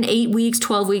talking in 8 weeks,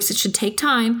 12 weeks, it should take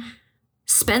time.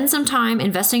 Spend some time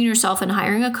investing in yourself and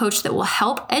hiring a coach that will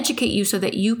help educate you so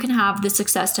that you can have the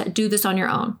success to do this on your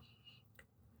own.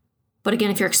 But again,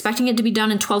 if you're expecting it to be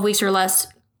done in 12 weeks or less,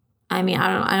 I don't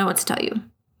know what to tell you.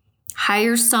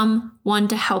 Hire someone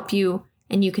to help you,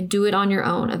 and you can do it on your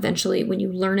own eventually when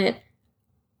you learn it.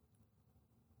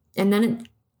 And then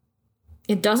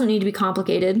it doesn't need to be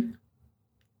complicated.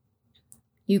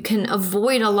 You can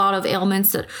avoid a lot of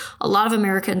ailments that a lot of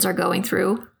Americans are going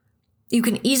through. You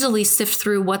can easily sift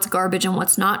through what's garbage and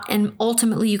what's not, and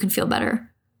ultimately you can feel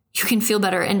better. You can feel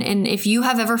better. And if you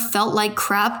have ever felt like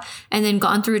crap and then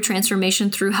gone through a transformation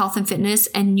through health and fitness,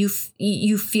 and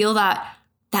you feel that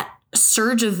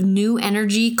surge of new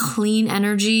energy, clean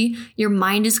energy, your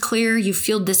mind is clear, you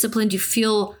feel disciplined, you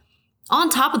feel on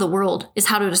top of the world is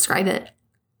how to describe it.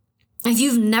 If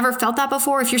you've never felt that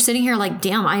before, if you're sitting here like,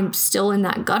 damn, I'm still in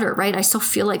that gutter, right? I still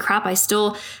feel like crap. I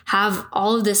still have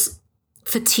all of this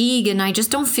fatigue and I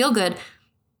just don't feel good.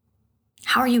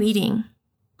 How are you eating?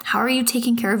 How are you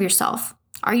taking care of yourself?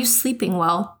 Are you sleeping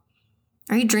well?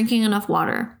 Are you drinking enough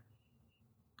water?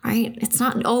 Right? It's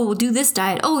not, oh, do this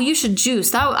diet. Oh, you should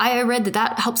juice. I read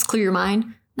that helps clear your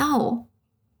mind. No.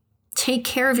 Take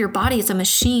care of your body. It's a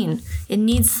machine. It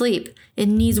needs sleep. It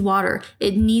needs water.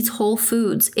 It needs whole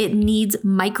foods. It needs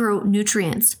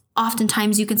micronutrients.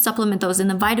 Oftentimes you can supplement those in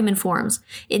the vitamin forms.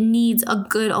 It needs a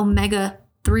good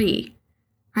omega-3,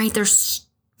 right? There's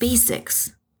basics.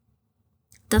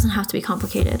 It doesn't have to be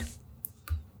complicated.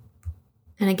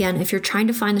 And again, if you're trying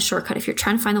to find the shortcut, if you're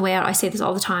trying to find the way out, I say this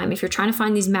all the time, if you're trying to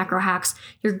find these macro hacks,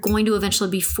 you're going to eventually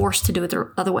be forced to do it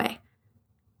the other way.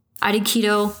 I did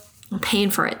keto. I'm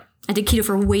paying for it. I did keto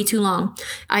for way too long.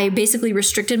 I basically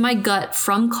restricted my gut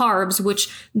from carbs, which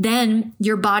then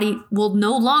your body will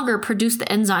no longer produce the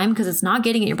enzyme because it's not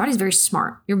getting it. Your body's very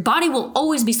smart. Your body will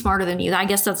always be smarter than you. I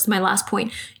guess that's my last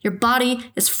point. Your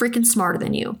body is freaking smarter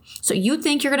than you. So you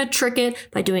think you're going to trick it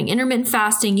by doing intermittent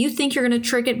fasting. You think you're going to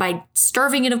trick it by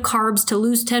starving it of carbs to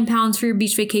lose 10 pounds for your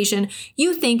beach vacation.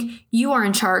 You think you are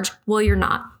in charge. Well, you're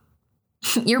not.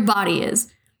 Your body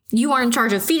is. You are in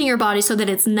charge of feeding your body so that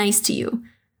it's nice to you.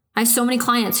 I have so many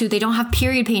clients who they don't have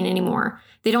period pain anymore.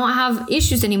 They don't have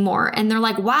issues anymore. And they're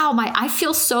like, wow, I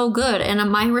feel so good. And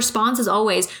my response is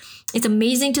always, it's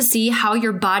amazing to see how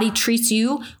your body treats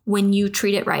you when you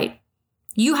treat it right.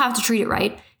 You have to treat it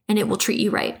right and it will treat you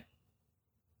right.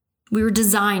 We were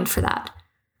designed for that.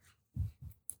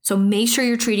 So make sure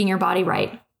you're treating your body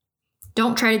right.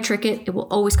 Don't try to trick it. It will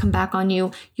always come back on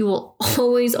you. You will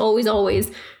always, always,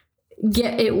 always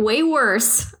get it way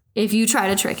worse if you try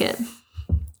to trick it.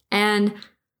 And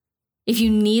if you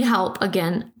need help,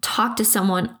 again, talk to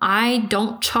someone. I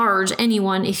don't charge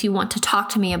anyone if you want to talk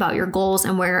to me about your goals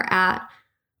and where you're at.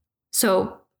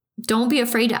 So don't be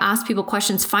afraid to ask people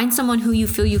questions. Find someone who you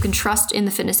feel you can trust in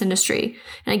the fitness industry.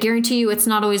 And I guarantee you it's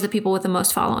not always the people with the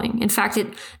most following. In fact,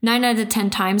 9 out of 10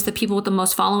 times, the people with the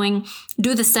most following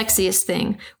do the sexiest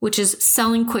thing, which is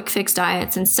selling quick fix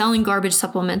diets and selling garbage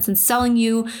supplements and selling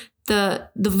you the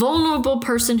vulnerable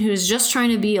person who's just trying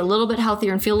to be a little bit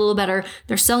healthier and feel a little better.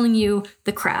 They're selling you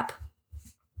the crap.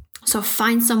 So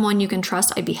find someone you can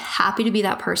trust. I'd be happy to be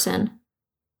that person.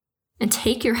 And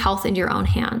take your health into your own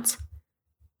hands.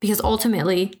 Because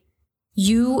ultimately,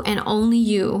 you and only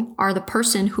you are the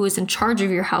person who is in charge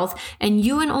of your health. And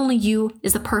you and only you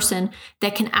is the person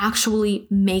that can actually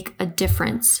make a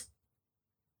difference.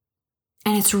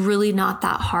 And it's really not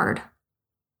that hard.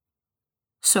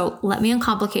 So let me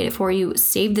uncomplicate it for you.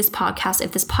 Save this podcast.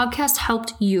 If this podcast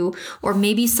helped you, or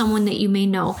maybe someone that you may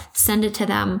know, send it to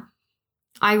them.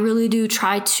 I really do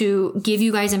try to give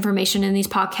you guys information in these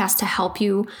podcasts to help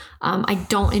you. I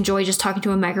don't enjoy just talking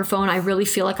to a microphone. I really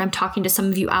feel like I'm talking to some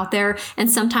of you out there. And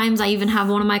sometimes I even have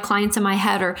one of my clients in my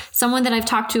head, or someone that I've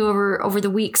talked to over the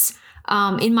weeks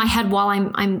in my head while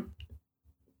I'm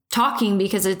talking,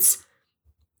 because it's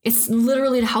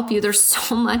literally to help you. There's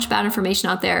so much bad information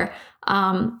out there.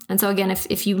 And so again,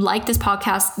 if you like this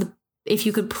podcast, if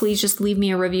you could please just leave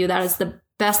me a review. That is the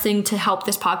best thing to help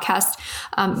this podcast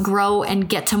grow and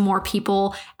get to more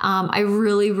people. I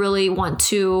really, really want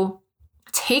to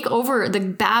take over the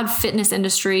bad fitness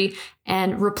industry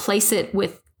and replace it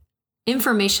with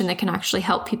information that can actually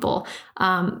help people.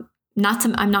 I'm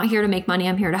not here to make money.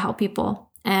 I'm here to help people.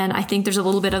 And I think there's a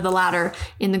little bit of the latter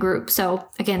in the group. So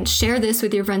again, share this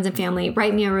with your friends and family.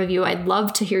 Write me a review. I'd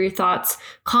love to hear your thoughts,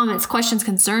 comments, questions,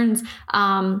 concerns.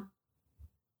 And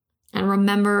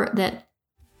remember that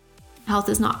health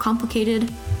is not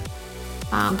complicated,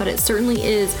 but it certainly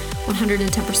is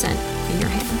 110% in your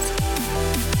hands.